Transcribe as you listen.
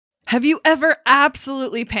Have you ever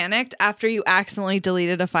absolutely panicked after you accidentally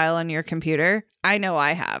deleted a file on your computer? I know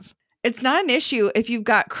I have. It's not an issue if you've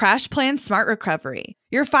got CrashPlan Smart Recovery.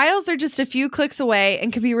 Your files are just a few clicks away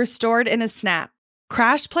and can be restored in a snap.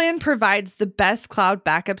 CrashPlan provides the best cloud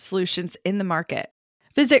backup solutions in the market.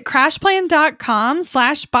 Visit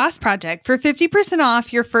crashplan.com/bossproject for 50%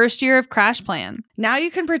 off your first year of CrashPlan. Now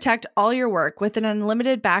you can protect all your work with an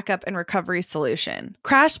unlimited backup and recovery solution.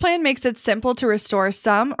 CrashPlan makes it simple to restore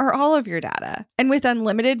some or all of your data. And with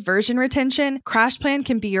unlimited version retention, CrashPlan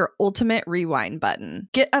can be your ultimate rewind button.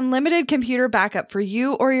 Get unlimited computer backup for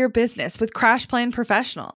you or your business with CrashPlan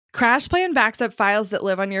Professional. CrashPlan backs up files that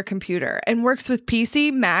live on your computer and works with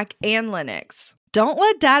PC, Mac, and Linux. Don't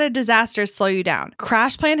let data disasters slow you down.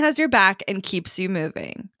 CrashPlan has your back and keeps you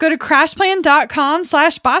moving. Go to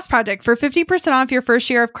crashplan.com/bossproject for 50% off your first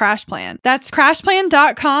year of CrashPlan. That's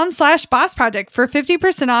crashplan.com/bossproject for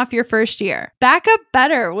 50% off your first year. Back up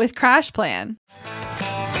better with CrashPlan.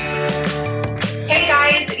 Hey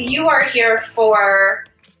guys, you are here for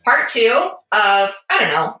part 2 of, 5,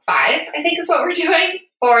 I think is what we're doing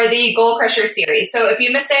for the Goal Crusher series. So if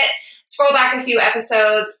you missed it, scroll back a few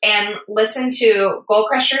episodes and listen to Goal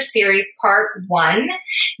Crusher series part 1.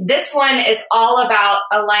 This one is all about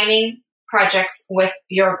aligning projects with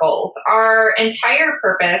your goals. Our entire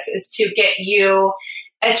purpose is to get you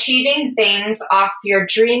achieving things off your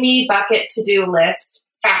dreamy bucket to-do list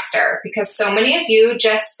faster, because so many of you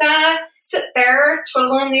just sit there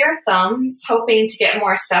twiddling your thumbs, hoping to get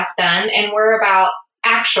more stuff done, and we're about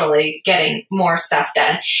actually getting more stuff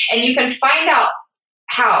done. And you can find out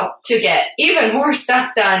how to get even more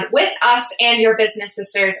stuff done with us and your business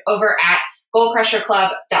sisters over at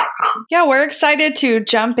goalcrusherclub.com. Yeah, we're excited to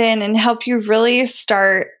jump in and help you really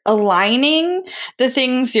start aligning the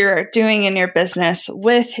things you're doing in your business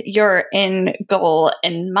with your end goal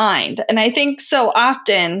in mind. And I think so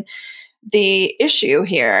often the issue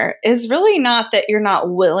here is really not that you're not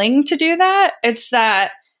willing to do that. It's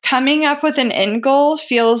that coming up with an end goal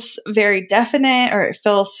feels very definite, or it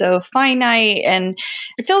feels so finite, and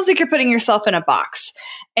it feels like you're putting yourself in a box.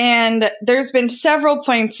 And there's been several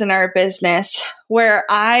points in our business where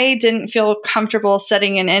I didn't feel comfortable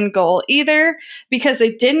setting an end goal either, because I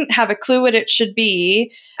didn't have a clue what it should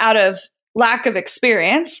be out of lack of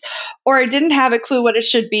experience, or I didn't have a clue what it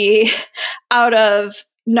should be out of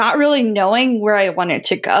not really knowing where I wanted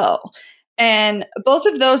to go. And both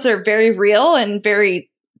of those are very real and very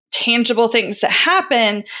tangible things that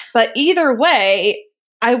happen. But either way,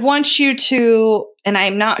 I want you to, and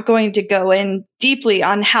I'm not going to go in deeply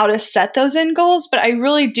on how to set those end goals, but I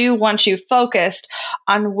really do want you focused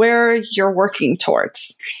on where you're working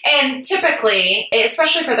towards. And typically,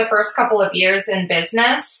 especially for the first couple of years in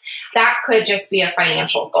business, that could just be a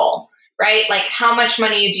financial goal, right? Like, how much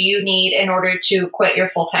money do you need in order to quit your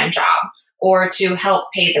full-time job, or to help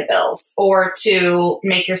pay the bills, or to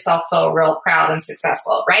make yourself feel real proud and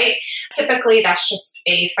successful, right? Typically, that's just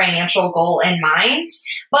a financial goal in mind.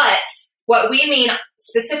 But what we mean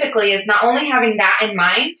specifically is not only having that in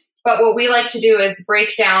mind, but what we like to do is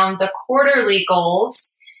break down the quarterly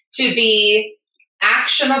goals to be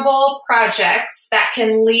actionable projects that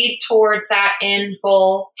can lead towards that end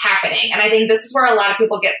goal happening. And I think this is where a lot of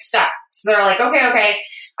people get stuck. So they're like, okay,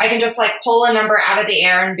 I can just like pull a number out of the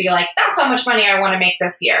air and be like, that's how much money I want to make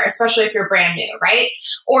this year, especially if you're brand new, right?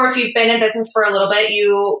 Or if you've been in business for a little bit,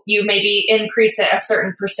 you maybe increase it a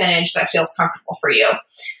certain percentage that feels comfortable for you.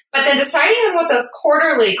 But then deciding on what those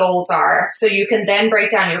quarterly goals are, so you can then break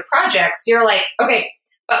down your projects, you're like, okay,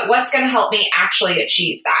 but what's going to help me actually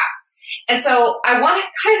achieve that? And so I want to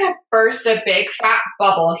kind of burst a big fat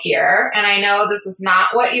bubble here. And I know this is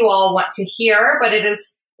not what you all want to hear, but it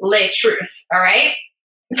is le truth, all right?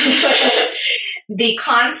 The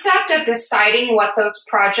concept of deciding what those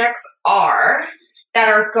projects are that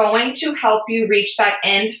are going to help you reach that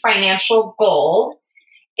end financial goal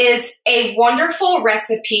is a wonderful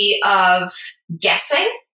recipe of guessing,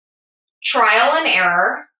 trial and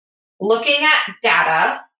error, looking at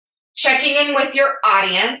data, checking in with your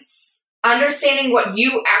audience, understanding what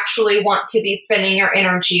you actually want to be spending your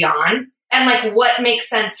energy on, and like what makes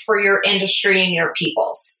sense for your industry and your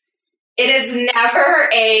people's. It is never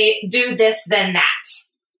a do this, then that,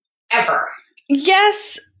 ever.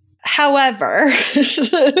 Yes. However,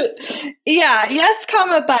 yes,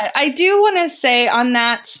 comma, but I do want to say on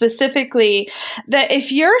that specifically that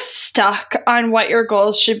if you're stuck on what your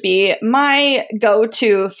goals should be, my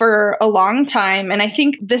go-to for a long time, and I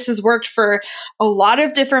think this has worked for a lot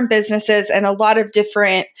of different businesses and a lot of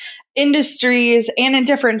different industries and in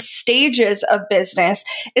different stages of business,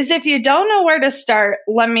 is if you don't know where to start,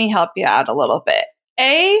 let me help you out a little bit.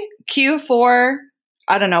 Q4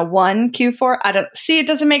 I don't know, Q4. I don't see. It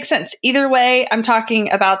doesn't make sense. Either way, I'm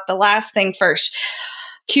talking about the last thing first.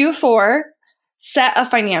 Q4, set a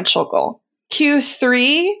financial goal.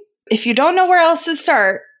 Q3, if you don't know where else to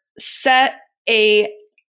start, set a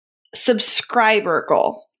subscriber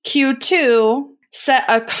goal. Q2, set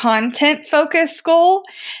a content focus goal.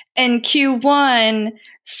 And Q1,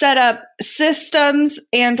 set up systems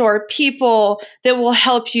and or people that will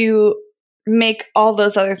help you make all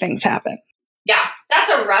those other things happen. Yeah, that's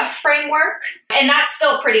a rough framework. And that's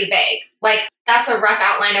still pretty vague. Like, that's a rough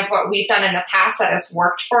outline of what we've done in the past that has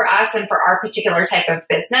worked for us and for our particular type of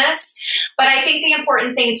business. But I think the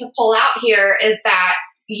important thing to pull out here is that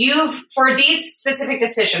for these specific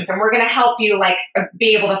decisions, and we're going to help you like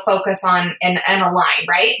be able to focus on and align,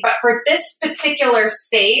 right? But for this particular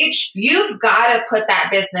stage, you've got to put that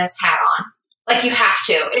business hat on. Like, you have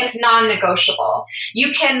to. It's non-negotiable.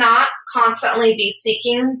 You cannot constantly be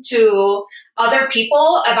seeking to other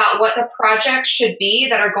people about what the projects should be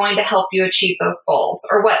that are going to help you achieve those goals,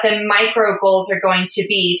 or what the micro goals are going to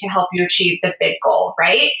be to help you achieve the big goal,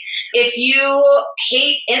 right? If you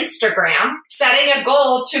hate Instagram, setting a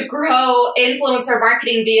goal to grow influencer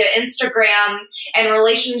marketing via Instagram and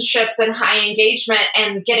relationships and high engagement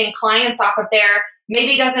and getting clients off of there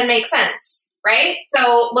maybe doesn't make sense. Right?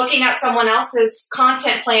 So looking at someone else's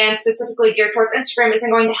content plan specifically geared towards Instagram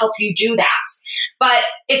isn't going to help you do that. But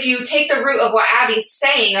if you take the root of what Abby's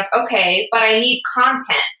saying of, okay, but I need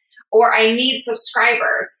content, or I need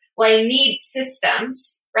subscribers, well, I need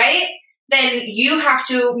systems, right? Then you have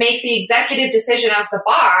to make the executive decision as the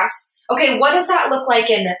boss. Okay, what does that look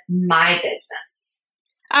like in my business?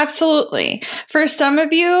 Absolutely. For some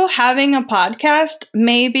of you, having a podcast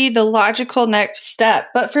may be the logical next step,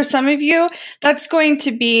 but for some of you, that's going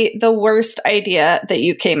to be the worst idea that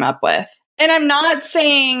you came up with. And I'm not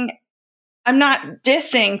dissing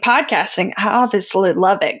podcasting. I obviously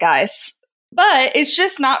love it, guys. But it's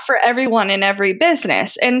just not for everyone in every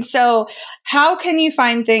business. And so how can you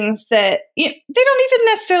find things that they don't even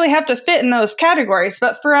necessarily have to fit in those categories,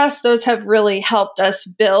 but for us, those have really helped us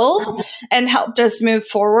build and helped us move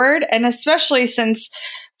forward. And especially since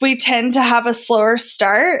we tend to have a slower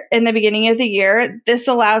start in the beginning of the year, this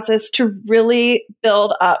allows us to really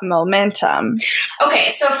build up momentum. Okay,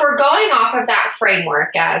 so if we're going off of that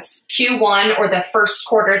framework as Q1 or the first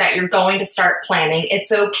quarter that you're going to start planning,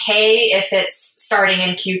 it's okay if it's starting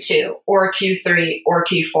in Q2 or Q3 or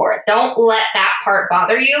Q4. Don't let that part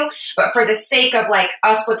bother you. But for the sake of like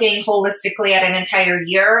us looking holistically at an entire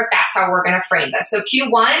year, that's how we're going to frame this. So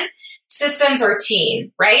Q1, systems or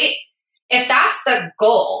team, right? If that's the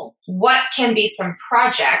goal, what can be some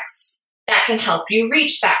projects that can help you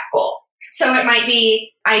reach that goal? So it might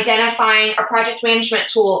be identifying a project management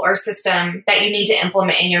tool or system that you need to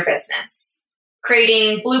implement in your business,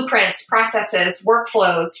 creating blueprints, processes,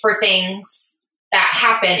 workflows for things that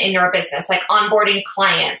happen in your business, like onboarding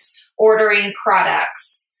clients, ordering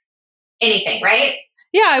products, anything, right?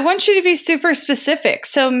 Yeah, I want you to be super specific.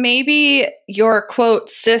 So maybe your quote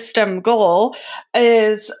system goal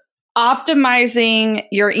is optimizing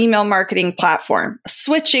your email marketing platform,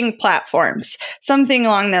 switching platforms, something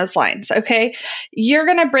along those lines. Okay. You're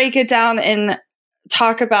going to break it down and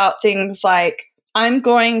talk about things like, I'm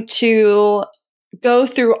going to go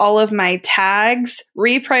through all of my tags,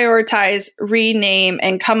 reprioritize, rename,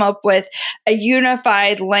 and come up with a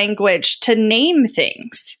unified language to name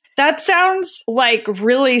things. That sounds like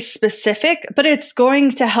really specific, but it's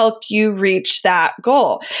going to help you reach that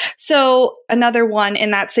goal. So another one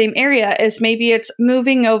in that same area is maybe it's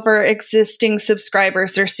moving over existing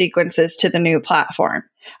subscribers or sequences to the new platform.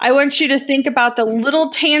 I want you to think about the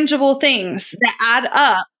little tangible things that add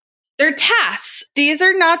up. They're tasks. These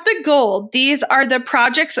are not the goal. These are the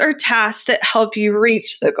projects or tasks that help you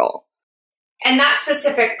reach the goal. And that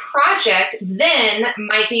specific project then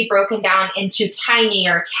might be broken down into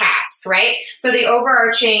tinier tasks, right? So the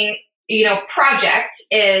overarching, project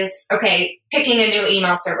is, okay, picking a new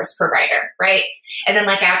email service provider, right? And then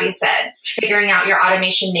like Abby said, figuring out your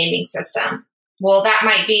automation naming system. Well, that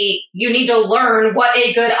might be, you need to learn what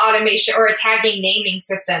a good automation or a tagging naming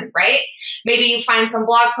system, right? Maybe you find some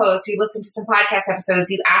blog posts, you listen to some podcast episodes,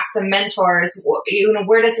 you ask some mentors,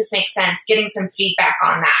 where does this make sense? Getting some feedback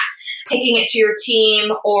on that, taking it to your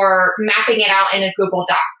team or mapping it out in a Google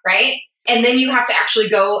Doc, right? And then you have to actually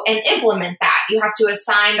go and implement that. You have to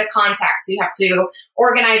assign the contacts. You have to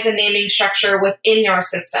organize the naming structure within your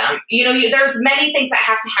system. There's many things that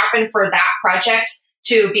have to happen for that project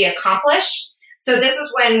to be accomplished. So this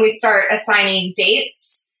is when we start assigning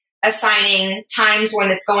dates assigning times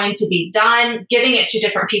when it's going to be done, giving it to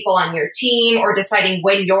different people on your team, or deciding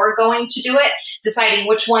when you're going to do it, deciding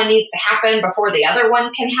which one needs to happen before the other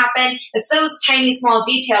one can happen. It's those tiny, small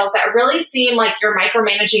details that really seem like you're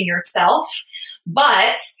micromanaging yourself.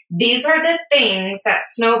 But these are the things that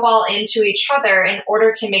snowball into each other in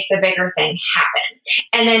order to make the bigger thing happen.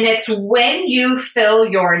 And then it's when you fill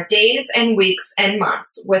your days and weeks and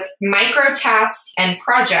months with micro tasks and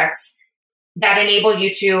projects that enable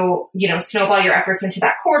you to, snowball your efforts into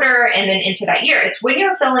that quarter and then into that year. It's when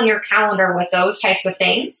you're filling your calendar with those types of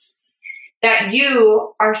things that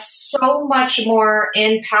you are so much more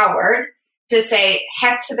empowered to say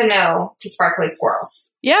heck to the no to sparkly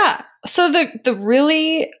squirrels. Yeah. So the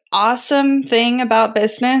really awesome thing about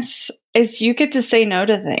business is you get to say no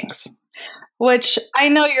to things, which I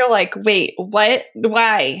know you're like, wait, what?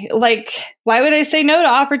 Why? Like, why would I say no to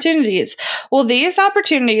opportunities? Well, these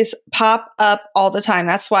opportunities pop up all the time.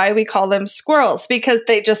 That's why we call them squirrels, because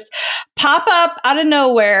they just pop up out of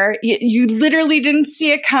nowhere. You literally didn't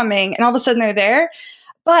see it coming, and all of a sudden they're there.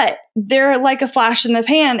 But they're like a flash in the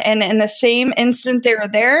pan. And in the same instant they were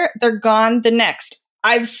there, they're gone the next.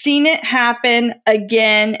 I've seen it happen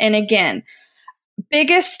again and again.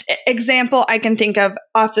 Biggest example I can think of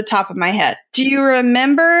off the top of my head. Do you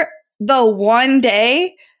remember the one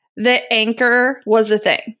day that Anchor was a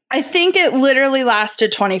thing? I think it literally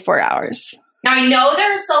lasted 24 hours. Now, I know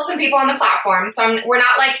there are still some people on the platform, so we're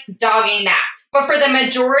not like dogging that. But for the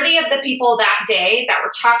majority of the people that day that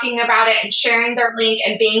were talking about it and sharing their link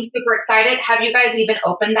and being super excited, have you guys even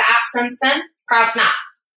opened the app since then? Perhaps not.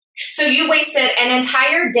 So you wasted an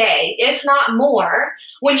entire day, if not more,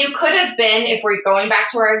 when you could have been, if we're going back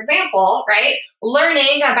to our example, right,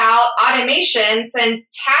 learning about automations and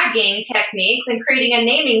tagging techniques and creating a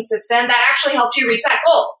naming system that actually helped you reach that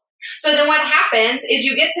goal. So then what happens is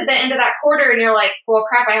you get to the end of that quarter and you're like, well,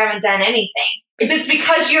 crap, I haven't done anything. It's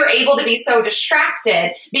because you're able to be so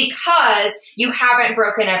distracted because you haven't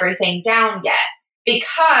broken everything down yet.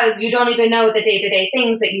 Because you don't even know the day-to-day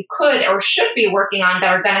things that you could or should be working on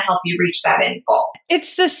that are going to help you reach that end goal.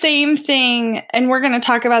 It's the same thing, and we're going to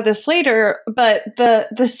talk about this later, but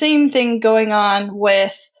the same thing going on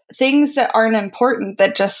with things that aren't important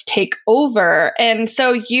that just take over. And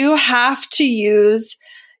so you have to use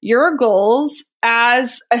your goals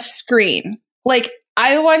as a screen. Like,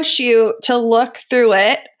 I want you to look through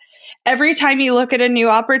it every time you look at a new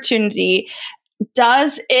opportunity.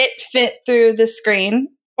 Does it fit through the screen,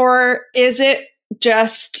 or is it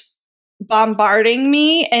just bombarding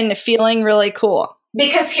me and feeling really cool?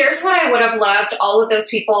 Because here's what I would have loved all of those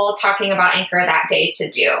people talking about Anchor that day to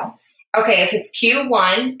do. Okay, if it's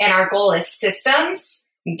Q1 and our goal is systems,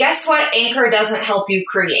 guess what Anchor doesn't help you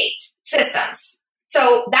create? Systems.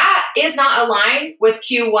 So that is not aligned with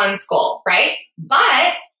Q1's goal, right?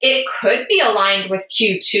 But it could be aligned with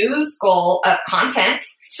Q2's goal of content.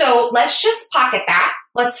 So let's just pocket that.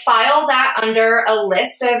 Let's file that under a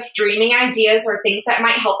list of dreaming ideas or things that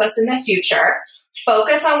might help us in the future.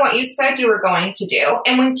 Focus on what you said you were going to do.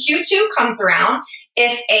 And when Q2 comes around,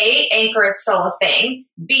 if A, Anchor is still a thing,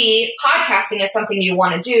 B, podcasting is something you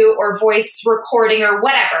want to do, or voice recording or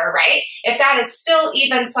whatever, right? If that is still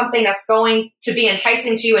even something that's going to be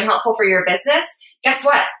enticing to you and helpful for your business, guess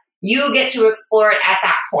what? You get to explore it at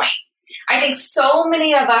that point. I think so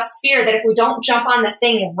many of us fear that if we don't jump on the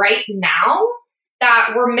thing right now,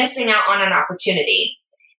 that we're missing out on an opportunity.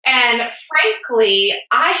 And frankly,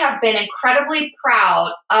 I have been incredibly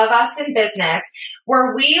proud of us in business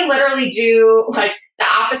where we literally do like the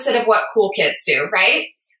opposite of what cool kids do, right?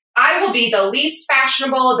 I will be the least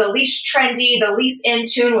fashionable, the least trendy, the least in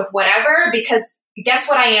tune with whatever, because guess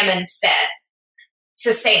what I am instead?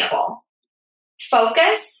 Sustainable,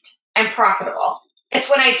 focused, and profitable. It's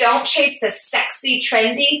when I don't chase the sexy,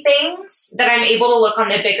 trendy things that I'm able to look on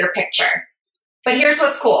the bigger picture. But here's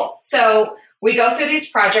what's cool. So we go through these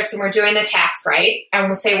projects and we're doing the task, right? And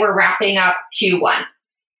we'll say we're wrapping up Q1.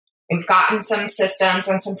 We've gotten some systems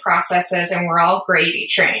and some processes and we're all gravy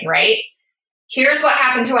train, right? Here's what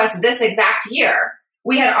happened to us this exact year.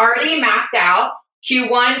 We had already mapped out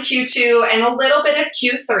Q1, Q2, and a little bit of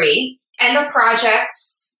Q3 and the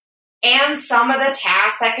projects and some of the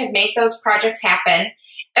tasks that could make those projects happen.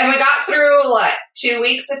 And we got through, 2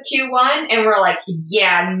 weeks of Q1 and we're like,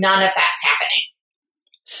 yeah, none of that's happening.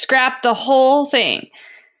 Scrap the whole thing.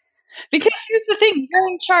 Because here's the thing, you're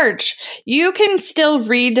in charge. You can still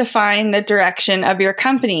redefine the direction of your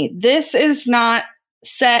company. This is not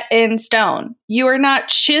set in stone. You are not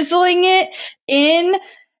chiseling it in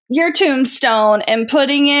your tombstone and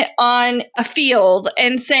putting it on a field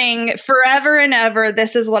and saying forever and ever,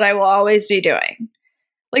 this is what I will always be doing.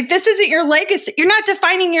 Like, this isn't your legacy. You're not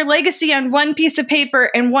defining your legacy on one piece of paper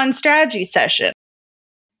and one strategy session.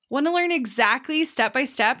 Want to learn exactly step by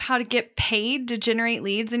step how to get paid to generate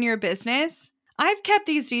leads in your business? I've kept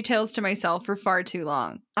these details to myself for far too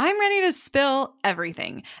long. I'm ready to spill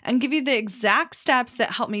everything and give you the exact steps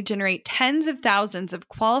that help me generate tens of thousands of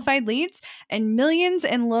qualified leads and millions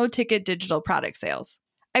in low-ticket digital product sales.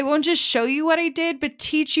 I won't just show you what I did, but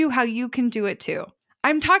teach you how you can do it too.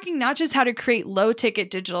 I'm talking not just how to create low-ticket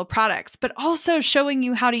digital products, but also showing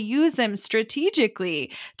you how to use them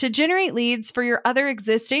strategically to generate leads for your other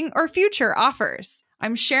existing or future offers.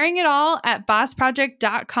 I'm sharing it all at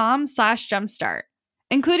bossproject.com/jumpstart,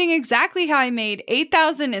 including exactly how I made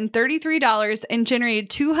 $8,033 and generated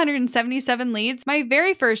 277 leads my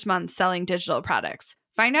very first month selling digital products.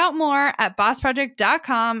 Find out more at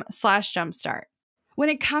bossproject.com/jumpstart. When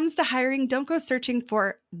it comes to hiring, don't go searching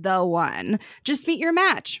for the one. Just meet your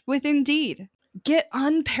match with Indeed. Get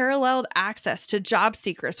unparalleled access to job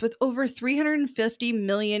seekers with over 350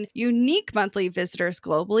 million unique monthly visitors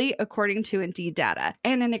globally, according to Indeed data,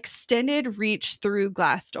 and an extended reach through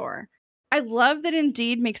Glassdoor. I love that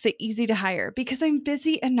Indeed makes it easy to hire because I'm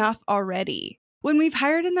busy enough already. When we've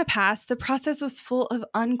hired in the past, the process was full of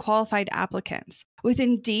unqualified applicants. With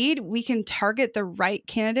Indeed, we can target the right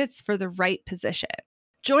candidates for the right position.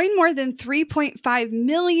 Join more than 3.5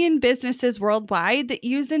 million businesses worldwide that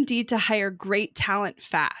use Indeed to hire great talent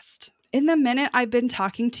fast. In the minute I've been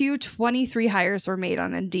talking to you, 23 hires were made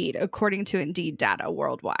on Indeed, according to Indeed data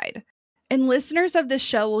worldwide. And listeners of this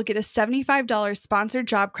show will get a $75 sponsored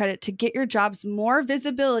job credit to get your jobs more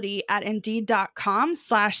visibility at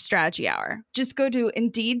Indeed.com/Strategy Hour. Just go to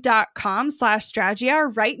Indeed.com/Strategy Hour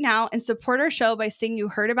right now and support our show by saying you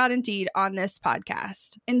heard about Indeed on this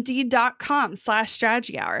podcast.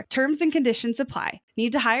 Indeed.com/Strategy Hour. Terms and conditions apply.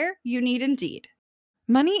 Need to hire? You need Indeed.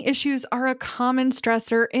 Money issues are a common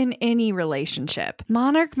stressor in any relationship.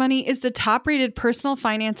 Monarch Money is the top-rated personal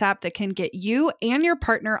finance app that can get you and your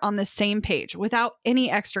partner on the same page without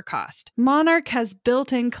any extra cost. Monarch has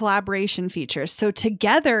built-in collaboration features, so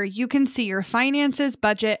together you can see your finances,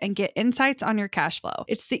 budget, and get insights on your cash flow.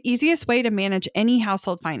 It's the easiest way to manage any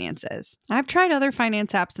household finances. I've tried other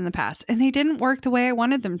finance apps in the past, and they didn't work the way I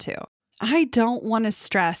wanted them to. I don't want to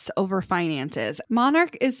stress over finances.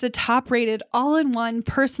 Monarch is the top-rated all-in-one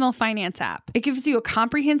personal finance app. It gives you a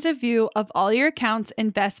comprehensive view of all your accounts,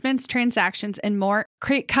 investments, transactions, and more.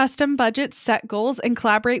 Create custom budgets, set goals, and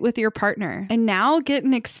collaborate with your partner. And now get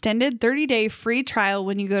an extended 30-day free trial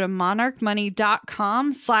when you go to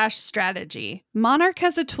monarchmoney.com/strategy. Monarch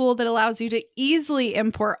has a tool that allows you to easily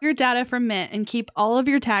import your data from Mint and keep all of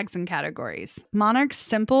your tags and categories. Monarch's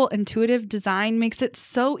simple, intuitive design makes it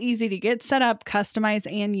so easy to get set up, customize,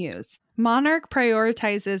 and use. Monarch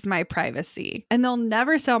prioritizes my privacy, and they'll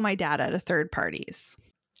never sell my data to third parties.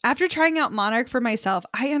 After trying out Monarch for myself,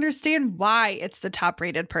 I understand why it's the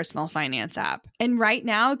top-rated personal finance app. And right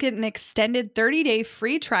now, get an extended 30-day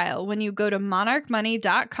free trial when you go to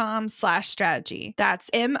monarchmoney.com/strategy. That's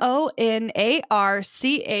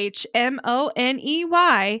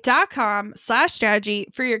monarchmoney.com/strategy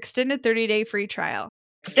for your extended 30-day free trial.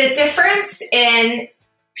 The difference in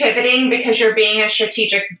pivoting because you're being a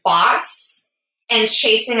strategic boss and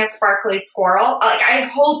chasing a sparkly squirrel, like, I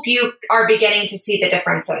hope you are beginning to see the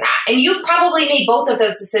difference in that. And you've probably made both of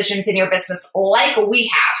those decisions in your business like we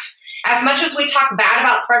have. As much as we talk bad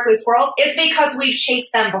about sparkly squirrels, it's because we've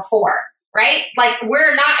chased them before, right? Like,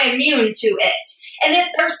 we're not immune to it. And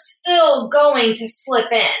that they're still going to slip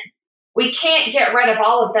in. We can't get rid of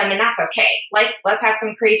all of them, and that's okay. Like, let's have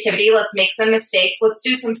some creativity. Let's make some mistakes. Let's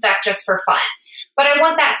do some stuff just for fun. But I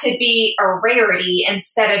want that to be a rarity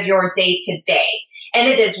instead of your day-to-day. And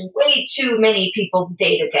it is way too many people's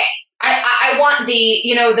day-to-day. I want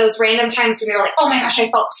those random times when you're like, oh my gosh,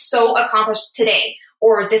 I felt so accomplished today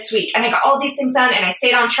or this week, and I got all these things done and I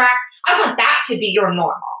stayed on track. I want that to be your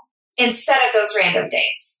normal instead of those random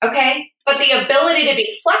days, okay? But the ability to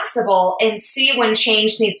be flexible and see when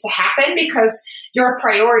change needs to happen because your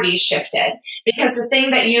priorities shifted, because the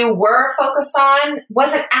thing that you were focused on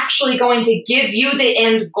wasn't actually going to give you the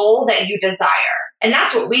end goal that you desire. And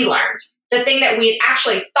that's what we learned. The thing that we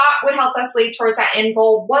actually thought would help us lead towards that end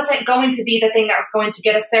goal wasn't going to be the thing that was going to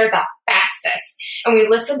get us there the fastest. And we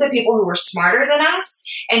listened to people who were smarter than us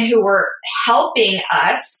and who were helping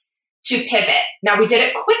us to pivot. Now, we did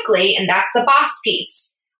it quickly, and that's the boss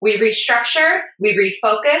piece. We restructured, we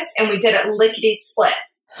refocused, and we did it lickety-split.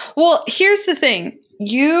 Well, here's the thing.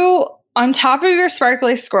 You, on top of your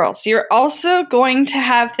sparkly squirrels, you're also going to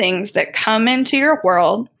have things that come into your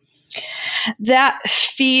world that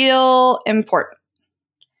feel important.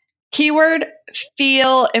 Keyword,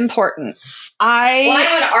 feel important. Well,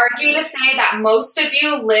 I would argue to say that most of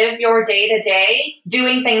you live your day to day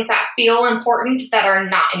doing things that feel important that are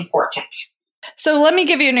not important. So let me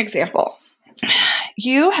give you an example.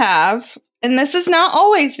 You have, and this is not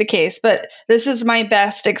always the case, but this is my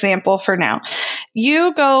best example for now.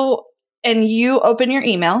 You go and you open your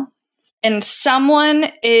email and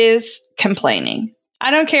someone is complaining. I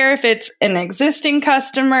don't care if it's an existing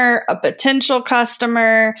customer, a potential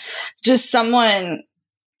customer, just someone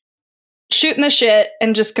shooting the shit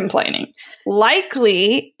and just complaining.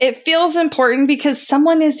 Likely, it feels important because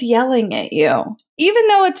someone is yelling at you, even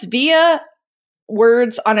though it's via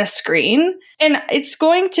words on a screen, and it's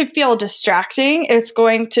going to feel distracting. It's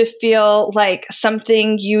going to feel like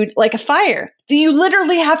something like a fire that you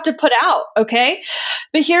literally have to put out. Okay.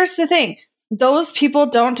 But here's the thing. Those people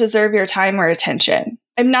don't deserve your time or attention.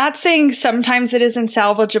 I'm not saying sometimes it isn't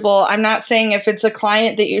salvageable. I'm not saying if it's a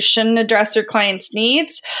client that you shouldn't address your client's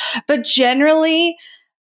needs, but generally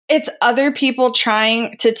it's other people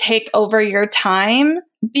trying to take over your time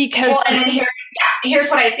because... Well, and then here's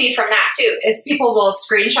what I see from that too, is people will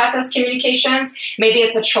screenshot those communications. Maybe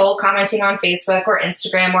it's a troll commenting on Facebook or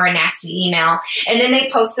Instagram or a nasty email. And then they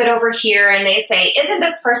post it over here and they say, isn't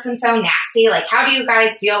this person so nasty? Like, how do you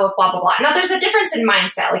guys deal with blah, blah, blah? Now there's a difference in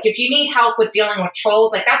mindset. Like if you need help with dealing with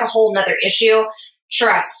trolls, like that's a whole nother issue.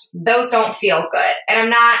 Trust, those don't feel good. And I'm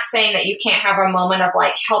not saying that you can't have a moment of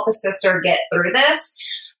like, help a sister get through this.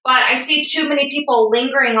 But I see too many people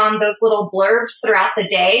lingering on those little blurbs throughout the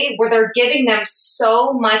day where they're giving them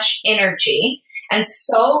so much energy and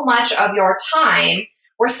so much of your time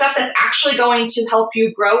where stuff that's actually going to help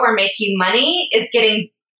you grow or make you money is getting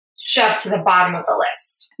shoved to the bottom of the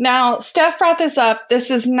list. Now, Steph brought this up. This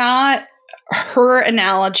is not her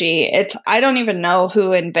analogy. I don't even know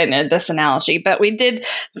who invented this analogy, but we did.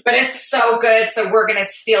 But it's so good, so we're going to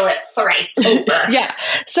steal it thrice over. Yeah.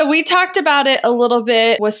 So we talked about it a little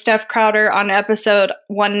bit with Steph Crowder on episode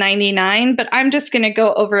 199, but I'm just going to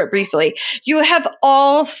go over it briefly. You have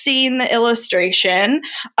all seen the illustration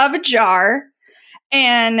of a jar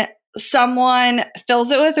and someone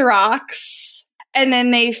fills it with rocks. And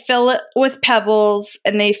then they fill it with pebbles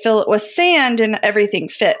and they fill it with sand and everything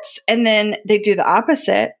fits. And then they do the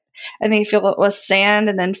opposite and they fill it with sand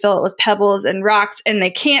and then fill it with pebbles and rocks and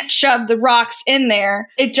they can't shove the rocks in there.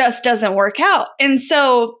 It just doesn't work out. And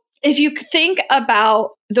so if you think about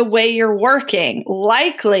the way you're working,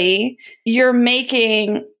 likely you're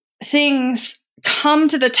making things come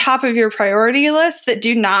to the top of your priority list that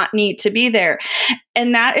do not need to be there.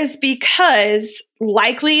 And that is because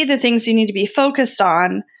likely the things you need to be focused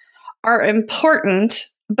on are important,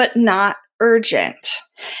 but not urgent.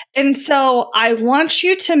 And so I want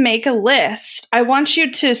you to make a list. I want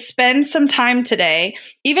you to spend some time today,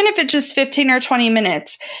 even if it's just 15 or 20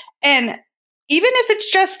 minutes. And even if it's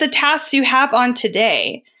just the tasks you have on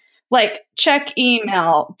today, like check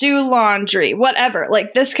email, do laundry, whatever.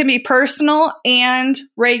 Like this can be personal and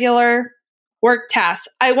regular work tasks.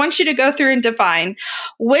 I want you to go through and define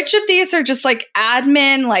which of these are just like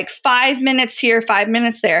admin, like 5 minutes here, 5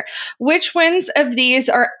 minutes there. Which ones of these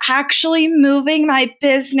are actually moving my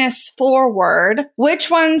business forward? Which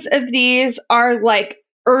ones of these are like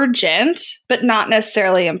urgent, but not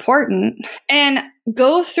necessarily important? And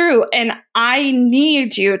go through, and I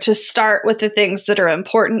need you to start with the things that are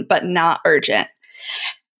important but not urgent,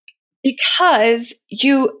 because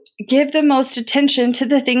you give the most attention to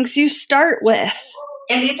the things you start with.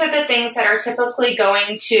 And these are the things that are typically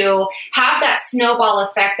going to have that snowball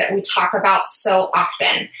effect that we talk about so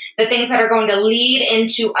often. The things that are going to lead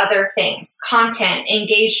into other things, content,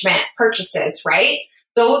 engagement, purchases, right?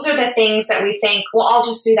 Those are the things that we think, well, I'll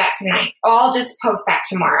just do that tonight. I'll just post that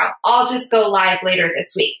tomorrow. I'll just go live later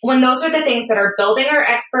this week. When those are the things that are building our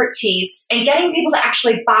expertise and getting people to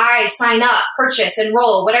actually buy, sign up, purchase,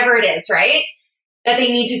 enroll, whatever it is, right? That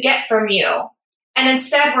they need to get from you. And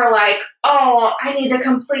instead we're like, oh, I need to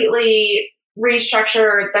completely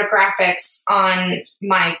restructure the graphics on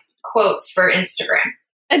my quotes for Instagram.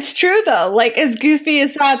 It's true though. Like as goofy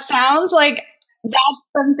as that sounds, like that's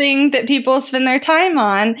something that people spend their time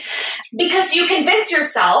on. Because you convince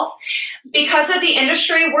yourself, because of the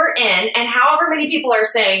industry we're in, and however many people are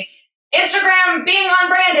saying, Instagram being on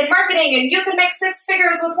brand and marketing, and you can make 6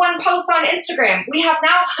 figures with one post on Instagram. We have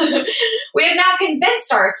now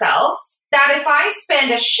convinced ourselves that if I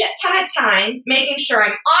spend a shit ton of time making sure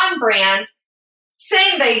I'm on brand,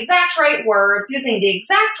 saying the exact right words, using the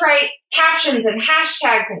exact right captions and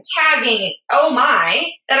hashtags and tagging, oh my,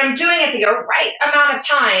 that I'm doing it the right amount of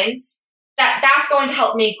times, that's going to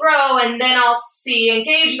help me grow, and then I'll see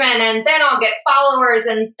engagement, and then I'll get followers,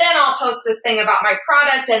 and then I'll post this thing about my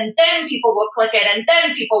product, and then people will click it, and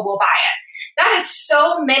then people will buy it. That is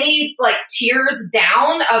so many like tiers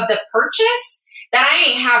down of the purchase that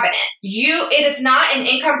I ain't having it. It is not an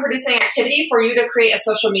income producing activity for you to create a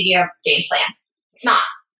social media game plan. It's not.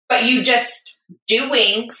 But you just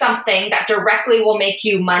doing something that directly will make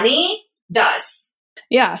you money does.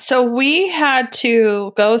 Yeah. So we had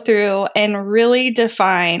to go through and really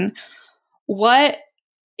define what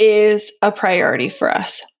is a priority for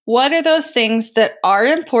us. What are those things that are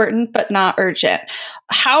important but not urgent?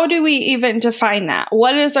 How do we even define that?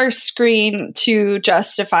 What is our screen to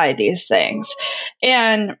justify these things?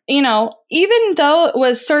 And, even though it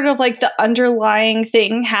was sort of like the underlying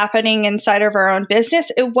thing happening inside of our own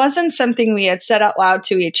business, it wasn't something we had said out loud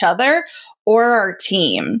to each other or our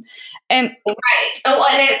team. And right. Oh,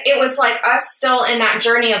 and it was like us still in that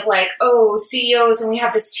journey of like, CEOs, and we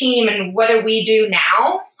have this team, and what do we do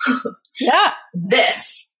now? Yeah.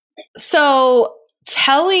 This. So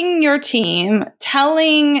telling your team,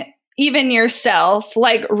 telling even yourself,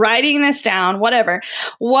 like writing this down, whatever,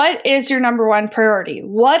 what is your number one priority?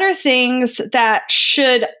 What are things that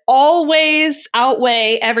should always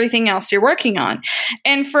outweigh everything else you're working on?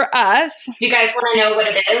 And for us, do you guys want to know what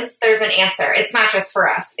it is? There's an answer. It's not just for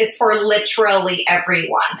us. It's for literally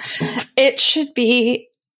everyone. It should be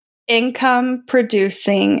income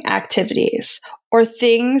producing activities or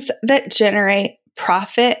things that generate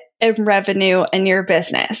profit and revenue in your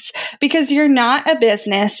business, because you're not a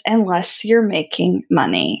business unless you're making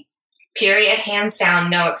money. Period. Hands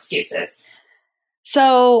down, no excuses.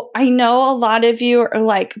 So I know a lot of you are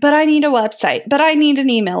like, but I need a website, but I need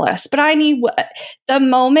an email list, but I need what? The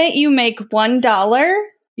moment you make $1,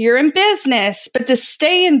 you're in business, but to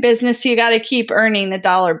stay in business, you got to keep earning the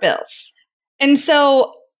dollar bills. And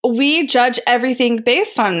so we judge everything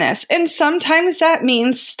based on this. And sometimes that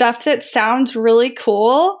means stuff that sounds really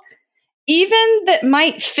cool, even that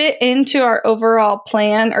might fit into our overall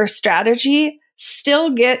plan or strategy,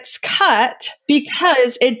 still gets cut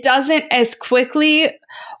because it doesn't as quickly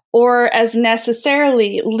or as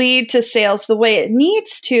necessarily lead to sales the way it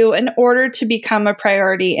needs to in order to become a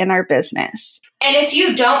priority in our business. And if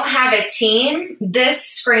you don't have a team, this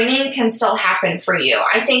screening can still happen for you.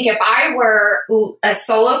 I think if I were a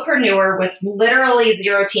solopreneur with literally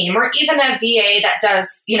zero team, or even a VA that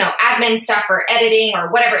does, admin stuff or editing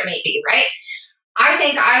or whatever it may be, right? I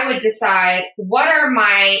think I would decide, what are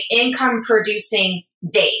my income producing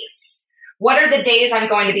days? What are the days I'm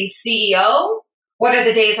going to be CEO? What are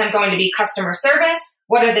the days I'm going to be customer service?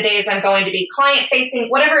 What are the days I'm going to be client facing?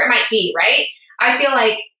 Whatever it might be, right? I feel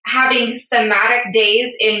like having thematic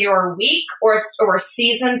days in your week or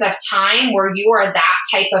seasons of time where you are that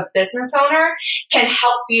type of business owner can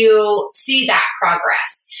help you see that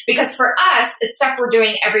progress. Because for us, it's stuff we're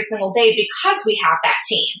doing every single day because we have that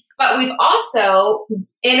team. But we've also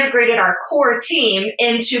integrated our core team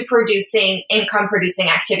into producing income producing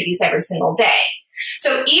activities every single day.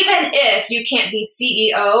 So even if you can't be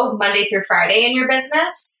CEO Monday through Friday in your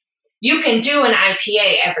business, you can do an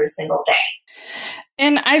IPA every single day.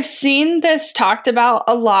 And I've seen this talked about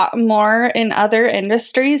a lot more in other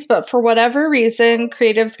industries, but for whatever reason,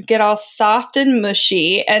 creatives get all soft and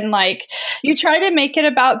mushy, and you try to make it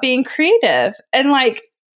about being creative. And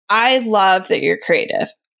I love that you're creative.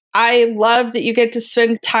 I love that you get to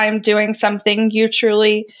spend time doing something you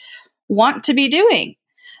truly want to be doing.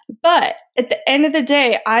 But at the end of the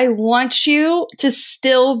day, I want you to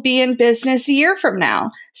still be in business a year from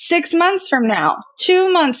now, 6 months from now,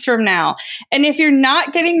 2 months from now. And if you're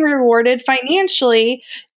not getting rewarded financially,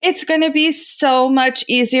 it's going to be so much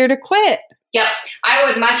easier to quit. Yep. I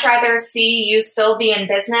would much rather see you still be in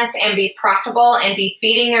business and be profitable and be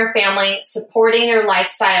feeding your family, supporting your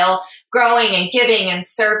lifestyle, growing and giving and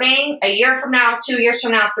serving a year from now, 2 years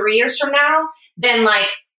from now, 3 years from now, than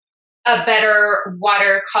a better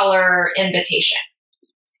watercolor invitation.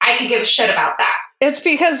 I could give a shit about that. It's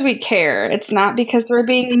because we care. It's not because we're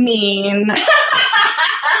being mean.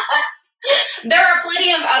 There are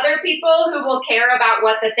plenty of other people who will care about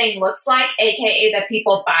what the thing looks like, aka the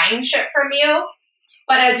people buying shit from you.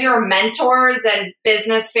 But as your mentors and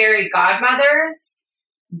business fairy godmothers,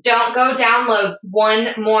 don't go download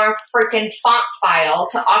one more freaking font file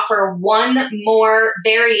to offer one more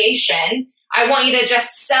variation. I want you to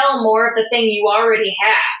just sell more of the thing you already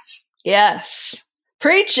have. Yes.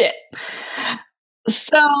 Preach it.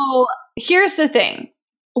 So here's the thing.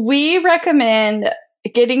 We recommend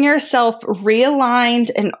getting yourself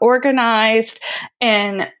realigned and organized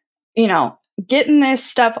and getting this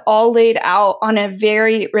stuff all laid out on a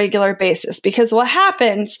very regular basis. Because what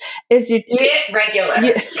happens is get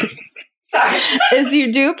regular. Sorry. Is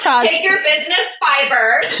you do projects. Take your business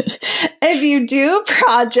fiber. If you do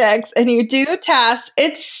projects and you do tasks,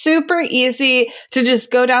 it's super easy to just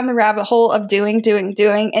go down the rabbit hole of doing,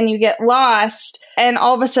 and you get lost. And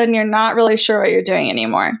all of a sudden, you're not really sure what you're doing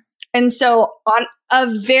anymore. And so on a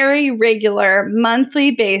very regular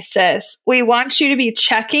monthly basis, we want you to be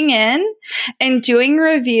checking in and doing a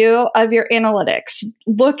review of your analytics,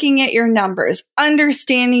 looking at your numbers,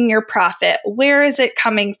 understanding your profit. Where is it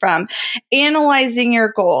coming from? Analyzing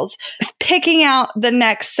your goals, picking out the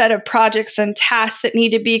next set of projects and tasks that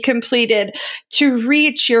need to be completed to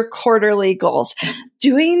reach your quarterly goals.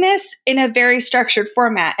 Doing this in a very structured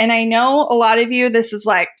format. And I know a lot of you, this is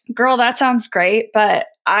like, girl, that sounds great, but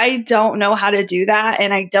I don't know how to do that.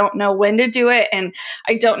 And I don't know when to do it. And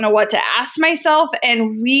I don't know what to ask myself.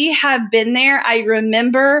 And we have been there. I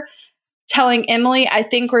remember telling Emily, I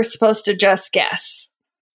think we're supposed to just guess.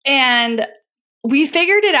 And we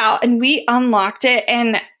figured it out and we unlocked it.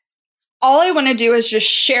 And all I want to do is just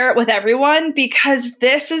share it with everyone, because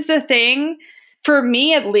this is the thing, for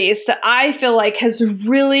me at least, that I feel like has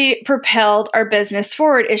really propelled our business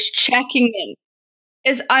forward, is checking in,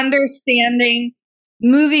 is understanding,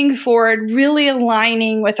 moving forward, really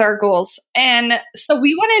aligning with our goals. And so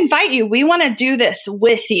we want to invite you. We want to do this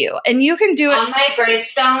with you. And you can do it. On my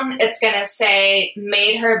gravestone, it's going to say,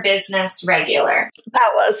 made her business regular.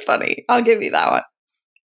 That was funny. I'll give you that one.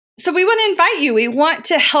 So we want to invite you. We want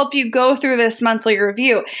to help you go through this monthly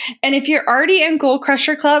review. And if you're already in Goal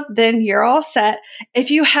Crusher Club, then you're all set. If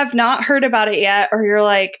you have not heard about it yet, or you're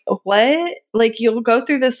like, what? Like, you'll go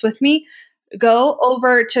through this with me, go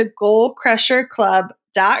over to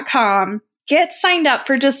goalcrusherclub.com, get signed up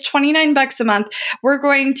for just $29 a month. We're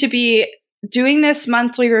going to be doing this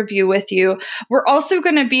monthly review with you. We're also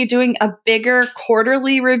going to be doing a bigger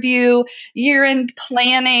quarterly review, year-end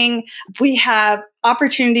planning. We have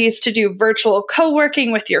opportunities to do virtual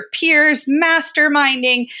co-working with your peers,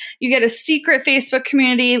 masterminding. You get a secret Facebook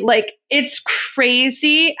community. Like, it's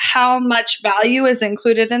crazy how much value is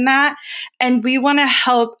included in that. And we want to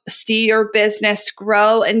help see your business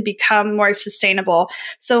grow and become more sustainable.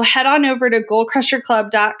 So head on over to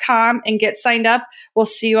goalcrusherclub.com and get signed up. We'll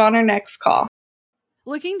see you on our next call.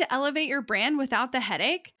 Looking to elevate your brand without the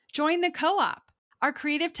headache? Join the Co-op, our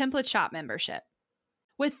creative template shop membership.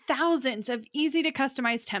 With thousands of easy to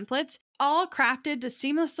customize templates, all crafted to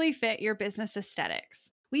seamlessly fit your business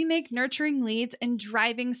aesthetics, we make nurturing leads and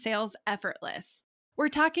driving sales effortless. We're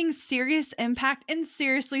talking serious impact and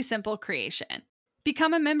seriously simple creation.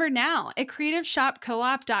 Become a member now at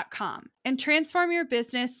creativeshopcoop.com and transform your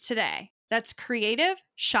business today. That's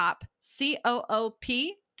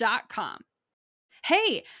creativeshopcoop.com.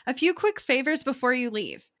 Hey, a few quick favors before you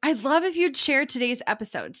leave. I'd love if you'd share today's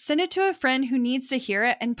episode, send it to a friend who needs to hear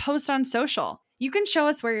it, and post on social. You can show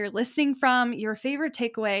us where you're listening from, your favorite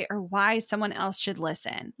takeaway, or why someone else should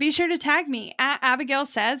listen. Be sure to tag me at Abigail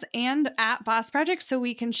Says and at Boss Project so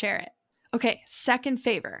we can share it. Okay, second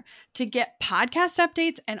favor, to get podcast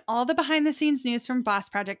updates and all the behind the scenes news from Boss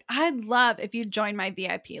Project, I'd love if you'd join my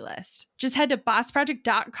VIP list. Just head to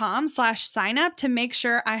bossproject.com/sign up to make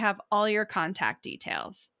sure I have all your contact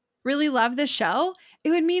details. Really love the show?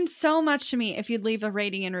 It would mean so much to me if you'd leave a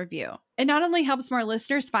rating and review. It not only helps more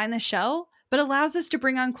listeners find the show, but allows us to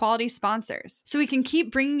bring on quality sponsors so we can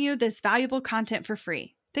keep bringing you this valuable content for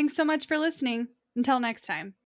free. Thanks so much for listening. Until next time.